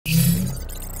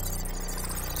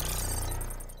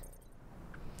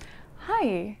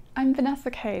Hi, I'm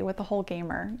Vanessa Kay with The Whole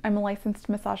Gamer. I'm a licensed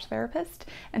massage therapist,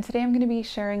 and today I'm going to be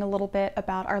sharing a little bit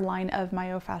about our line of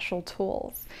myofascial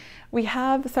tools. We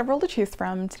have several to choose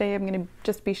from. Today I'm going to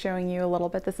just be showing you a little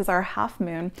bit. This is our Half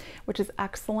Moon, which is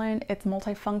excellent. It's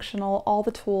multifunctional. All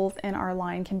the tools in our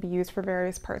line can be used for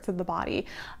various parts of the body.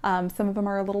 Some of them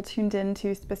are a little tuned in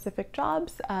to specific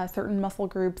jobs, certain muscle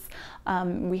groups.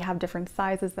 We have different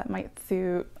sizes that might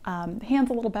suit hands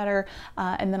a little better,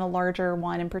 and then a larger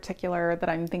one in particular that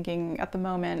I'm thinking at the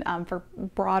moment for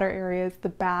broader areas, the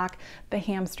back, the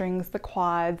hamstrings, the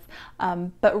quads,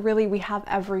 but really we have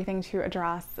everything to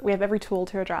address. We have every tool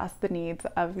to address the needs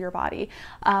of your body.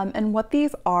 And what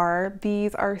these are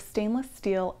stainless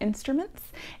steel instruments,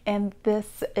 and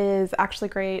this is actually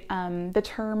great. The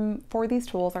term for these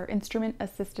tools are instrument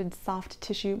assisted soft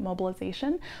tissue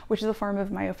mobilization, which is a form of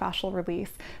myofascial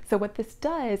release. So what this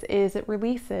does is it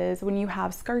releases when you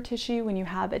have scar tissue, when you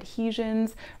have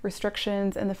adhesions,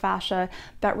 restrictions in the fascia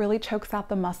that really chokes out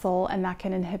the muscle, and that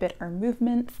can inhibit our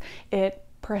movements. It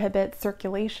prohibits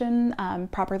circulation,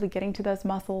 properly getting to those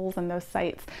muscles and those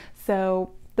sites.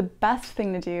 So the best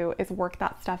thing to do is work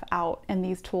that stuff out, and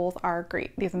these tools are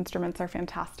great. These instruments are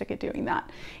fantastic at doing that.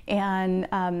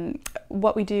 And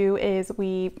what we do is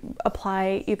we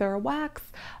apply either a wax,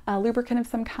 a lubricant of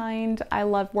some kind. I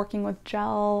love working with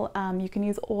gel. You can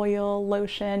use oil,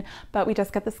 lotion, but we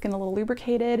just get the skin a little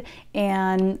lubricated.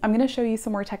 And I'm going to show you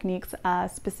some more techniques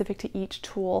specific to each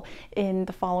tool in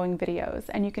the following videos.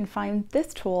 And you can find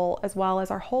this tool as well as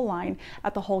our whole line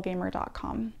at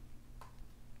thewholegamer.com.